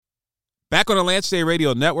Back on the Lance J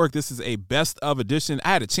Radio Network, this is a best of edition.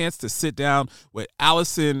 I had a chance to sit down with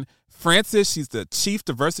Allison Francis. She's the Chief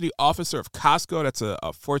Diversity Officer of Costco. That's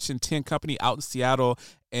a Fortune 10 company out in Seattle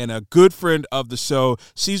and a good friend of the show.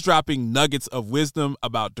 She's dropping nuggets of wisdom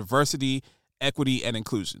about diversity, equity, and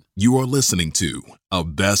inclusion. You are listening to a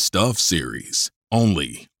best of series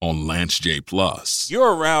only on Lance J Plus.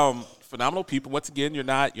 You're around phenomenal people. Once again, you're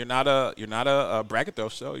not a braggadocio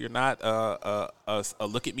show. You're not a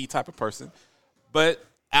look at me type of person. But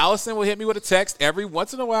Allison will hit me with a text every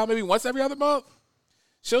once in a while, maybe once every other month.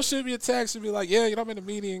 She'll shoot me a text and be like, yeah, I'm in a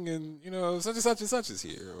meeting and, such and such and such is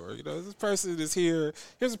here. Or, this person is here.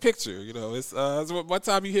 Here's a picture. It's one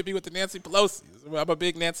time you hit me with the Nancy Pelosi. I'm a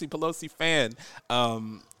big Nancy Pelosi fan.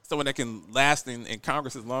 Someone that can last in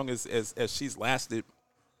Congress as long as she's lasted,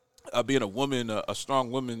 being a woman, a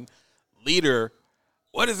strong woman leader.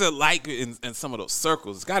 What is it like in some of those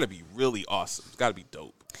circles? It's got to be really awesome. It's got to be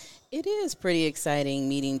dope. It is pretty exciting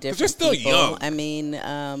meeting different people. You're still young. I mean,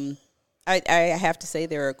 I have to say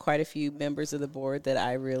there are quite a few members of the board that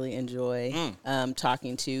I really enjoy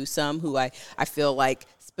talking to. Some who I feel like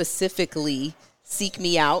specifically seek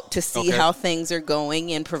me out to see how things are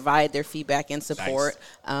going and provide their feedback and support.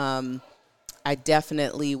 Nice. I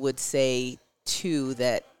definitely would say, too,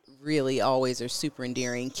 that really always are super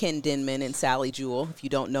endearing. Ken Denman and Sally Jewell. If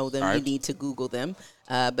you don't know them, you need to Google them.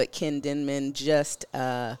 But Ken Denman, just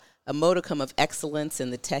a modicum of excellence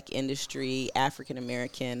in the tech industry,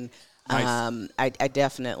 African-American. Nice. I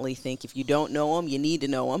definitely think if you don't know him, you need to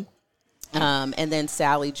know him. And then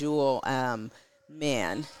Sally Jewell,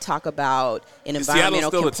 man, talk about an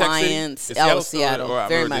environmental compliance. Seattle,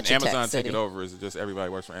 very much a tech Amazon city. Take it over? Is it just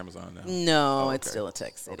everybody works for Amazon now? No, it's still a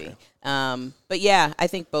tech city. Okay. But yeah, I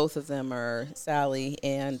think both of them are, Sally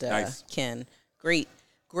and Ken, great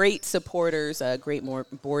supporters, great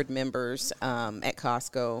board members at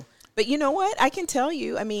Costco. But you know what? I can tell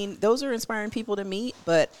you, I mean, those are inspiring people to meet.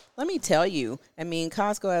 But let me tell you, I mean,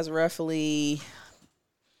 Costco has roughly,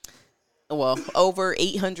 over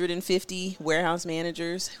 850 warehouse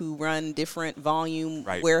managers who run different volume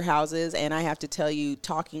warehouses. And I have to tell you,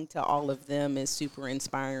 talking to all of them is super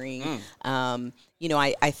inspiring.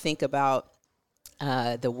 I think about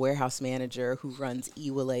the warehouse manager who runs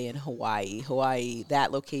Iwilei in Hawaii.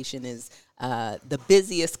 That location is the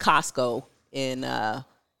busiest Costco in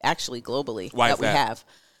actually globally. Why that is we that? have.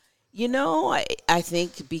 I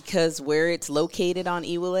think because where it's located on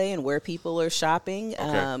Iwilei and where people are shopping,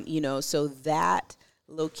 so that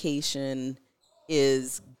location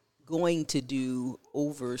is going to do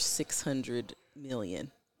over $600 million.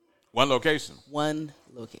 One location.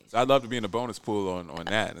 So I'd love to be in the bonus pool on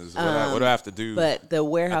that. What do I have to do? But the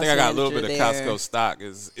warehouse, I think I got a little bit of Costco stock.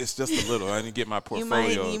 It's just a little. I need to get my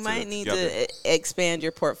portfolio. You might need to expand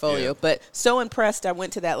your portfolio. But so impressed, I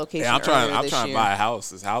went to that location. Yeah, I'm trying to buy a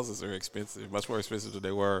house. His houses are expensive, much more expensive than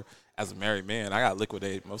they were as a married man. I got to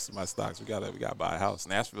liquidate most of my stocks. We got to buy a house.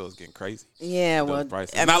 Nashville is getting crazy. Yeah, well,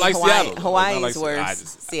 it's not like Seattle. Hawaii's worse.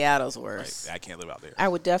 Seattle's worse. Right. I can't live out there. I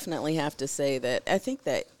would definitely have to say that I think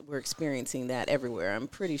that we're experiencing that everywhere. I'm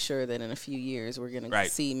pretty sure that in a few years we're going to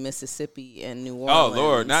see Mississippi and New Orleans. Oh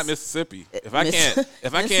Lord, not Mississippi. If I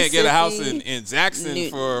can't get a house in Jackson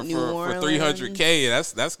for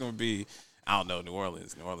 $300K, that's going to be. I don't know, New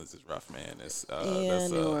Orleans. New Orleans is rough, man.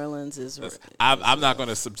 New Orleans is rough. I'm not going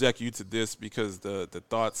to subject you to this because the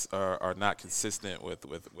thoughts are not consistent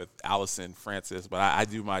with Allison Francis, but I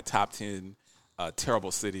do my top 10 terrible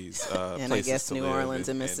cities. And I guess New Orleans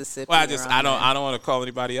and Mississippi. Well, I don't want to call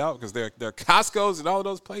anybody out because there are Costco's in all of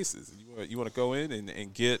those places. You want to go in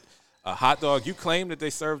and get a hot dog. You claim that they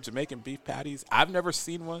serve Jamaican beef patties. I've never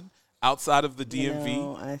seen one outside of the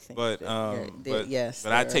DMV. I think but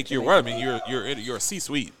I take your word. I mean, you're a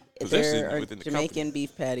C-suite position there are within the Jamaican company.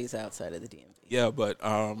 beef patties outside of the DMV. Yeah, but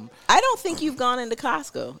I don't think you've gone into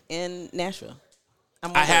Costco in Nashville.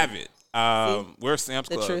 I haven't. We're Sam's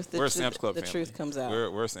Club. We're a Sam's Club family. The truth comes out.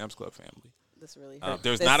 we're a Sam's Club family. This really hurts.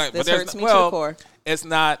 This hurts me to the core. It's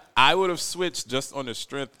not. I would have switched just on the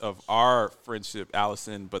strength of our friendship,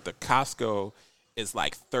 Allison. But the Costco is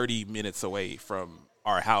like 30 minutes away from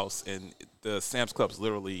our house, and the Sam's Club's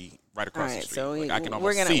literally right across the street. So I can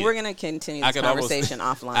almost see it. We're gonna continue this conversation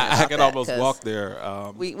offline. I can almost walk there.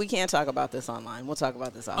 We can't talk about this online. We'll talk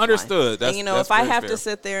about this offline. Understood. And if I have to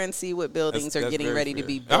sit there and see what buildings are getting ready to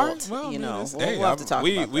be built, we'll have to talk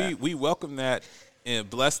about that. We welcome that and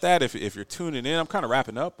bless that. If you're tuning in, I'm kind of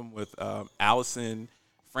wrapping up. I'm with Allison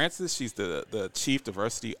Francis. She's the Chief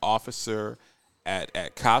Diversity Officer at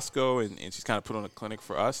Costco, and she's kind of put on a clinic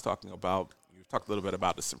for us talking about. Talked a little bit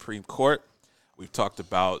about the Supreme Court. We've talked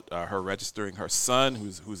about her registering her son,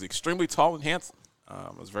 who's extremely tall and handsome.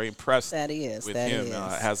 I was very impressed That he is. with That him. he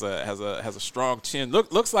is. Has a strong chin.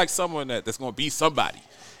 Looks like someone that's going to be somebody.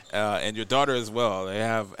 And your daughter as well. They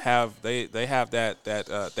have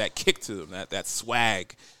that kick to them, that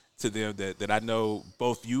swag to them that I know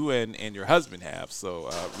both you and your husband have. So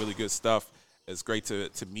really good stuff. It's great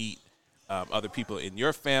to meet other people in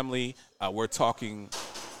your family. We talked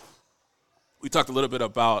a little bit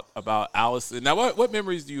about Allison. Now, what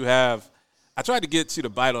memories do you have? I tried to get you to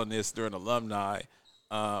bite on this during alumni,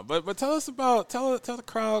 but tell us tell the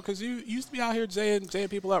crowd, because you used to be out here jaying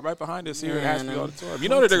people up right behind us here at Ashby Auditorium. You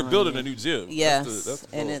know that they're building a new gym. Yes, that's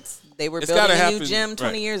and they were building a new gym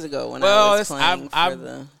 20 years ago when I was playing for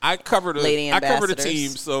the I covered Lady I covered a Ambassadors. team,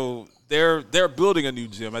 so they're building a new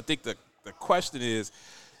gym. I think the question is,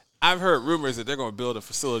 I've heard rumors that they're going to build a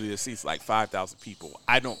facility that seats like 5,000 people.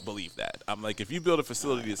 I don't believe that. I'm like, if you build a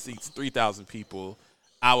facility that seats 3,000 people,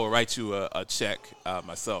 I will write you a check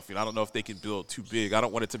myself. I don't know if they can build too big. I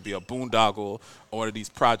don't want it to be a boondoggle or one of these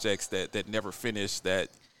projects that never finish, that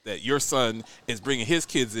your son is bringing his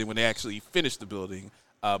kids in when they actually finish the building.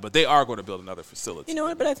 But they are going to build another facility. You know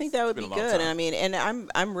what? But I think that would be good. Time. I mean, and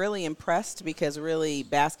I'm really impressed, because really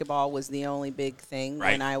basketball was the only big thing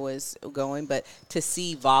when I was going. But to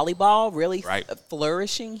see volleyball really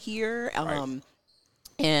flourishing here,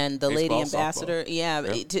 and the Baseball, Lady Ambassador,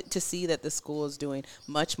 softball. to see that the school is doing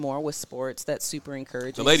much more with sports, that's super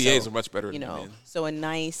encouraging. The Lady A's are much better than the men. So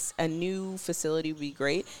a new facility would be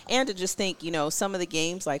great. And to just think, some of the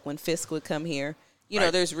games, like when Fisk would come here,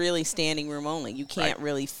 there's really standing room only. You can't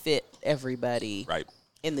really fit everybody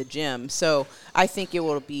in the gym. So I think it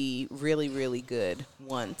will be really, really good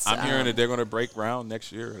once. I'm hearing that they're going to break ground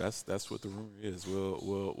next year. That's what the rumor is.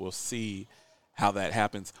 We'll see how that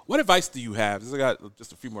happens. What advice do you have? I got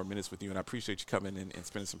just a few more minutes with you, and I appreciate you coming and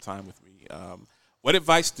spending some time with me. What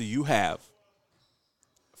advice do you have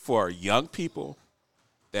for young people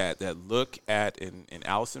that look at in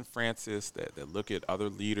Allison Francis, that look at other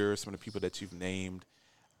leaders, some of the people that you've named?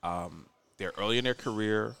 They're early in their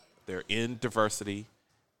career. They're in diversity.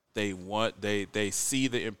 They see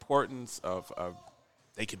the importance of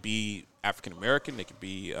they could be African American, they could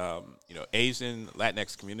be Asian,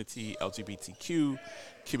 Latinx community, LGBTQ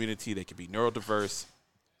community, they could be neurodiverse,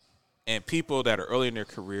 and people that are early in their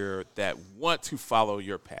career that want to follow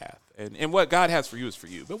your path. And what God has for you is for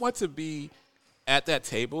you, but want to be at that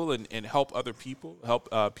table and help other people,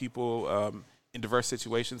 people in diverse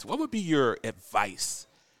situations. What would be your advice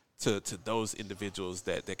to those individuals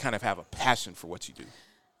that kind of have a passion for what you do?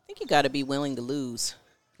 I think you got to be willing to lose.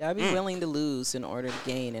 You got to be willing to lose in order to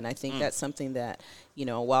gain. And I think that's something that,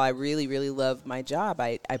 while I really, really love my job,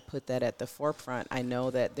 I put that at the forefront. I know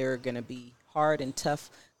that there are going to be hard and tough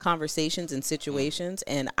conversations and situations,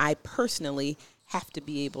 and I personally have to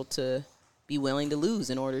be able to be willing to lose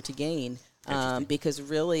in order to gain. Because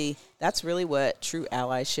really, that's really what true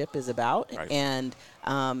allyship is about. Right. And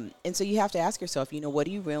so you have to ask yourself, what are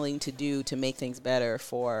you willing to do to make things better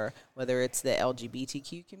for whether it's the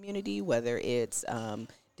LGBTQ community, whether it's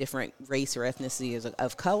different race or ethnicity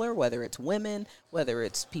of color, whether it's women, whether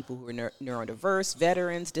it's people who are neurodiverse,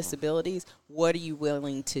 veterans, disabilities. What are you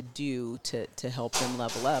willing to do to help them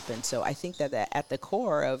level up? And so I think that at the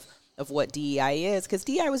core of what DEI is, because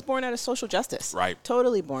DEI was born out of social justice. Right.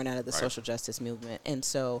 Totally born out of the social justice movement. And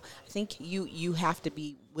so I think you have to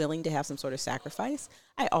be willing to have some sort of sacrifice.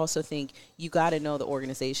 I also think you got to know the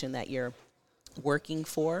organization that you're working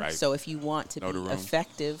for. Right. So if you want to be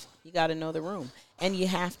effective, you got to know the room. And you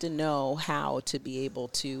have to know how to be able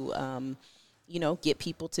to, get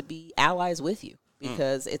people to be allies with you.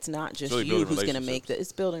 Because it's not just really you who's going to make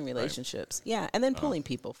it's building relationships. Right. Yeah, and then pulling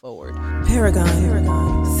people forward.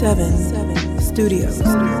 Paragon 7 Studios.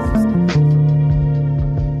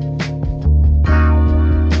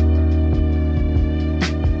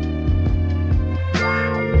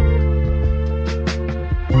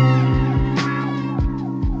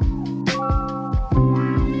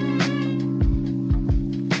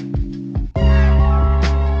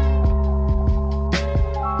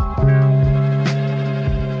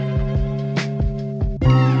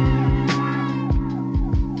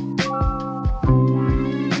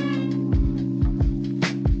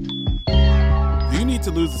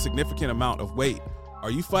 Significant amount of weight?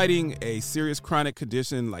 Are you fighting a serious chronic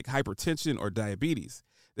condition like hypertension or diabetes?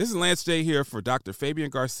 This is Lance J here for Dr. Fabian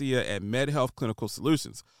Garcia at MedHealth Clinical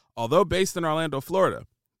Solutions. Although based in Orlando, Florida,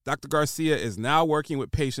 Dr. Garcia is now working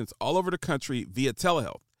with patients all over the country via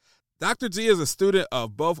telehealth. Dr. G is a student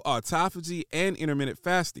of both autophagy and intermittent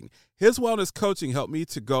fasting. His wellness coaching helped me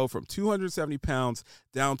to go from 270 pounds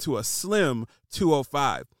down to a slim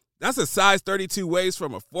 205. That's a size 32 waist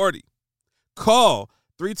from a 40. Call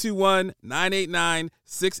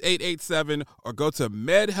 321-989-6887 or go to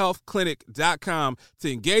medhealthclinic.com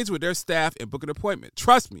to engage with their staff and book an appointment.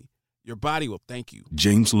 Trust me, your body will thank you.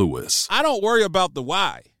 James Lewis. I don't worry about the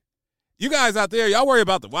why. You guys out there, y'all worry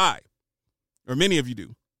about the why. Or many of you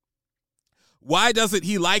do. Why doesn't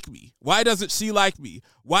he like me? Why doesn't she like me?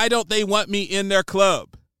 Why don't they want me in their club?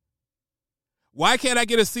 Why can't I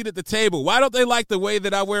get a seat at the table? Why don't they like the way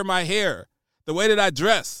that I wear my hair? The way that I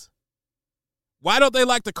dress? Why don't they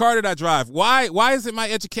like the car that I drive? Why isn't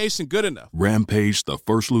my education good enough? Rampage, the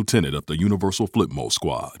first lieutenant of the Universal Flipmo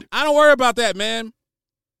Squad. I don't worry about that, man.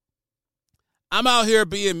 I'm out here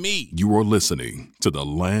being me. You are listening to the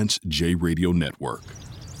Lance J Radio Network.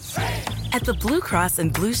 At the Blue Cross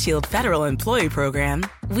and Blue Shield Federal Employee Program,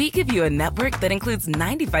 we give you a network that includes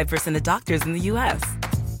 95% of doctors in the U.S.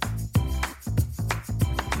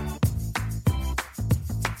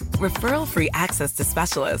 Referral-free access to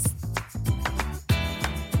specialists,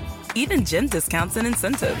 even gym discounts and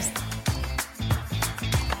incentives.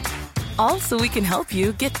 All so we can help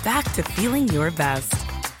you get back to feeling your best.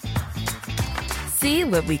 See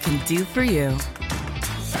what we can do for you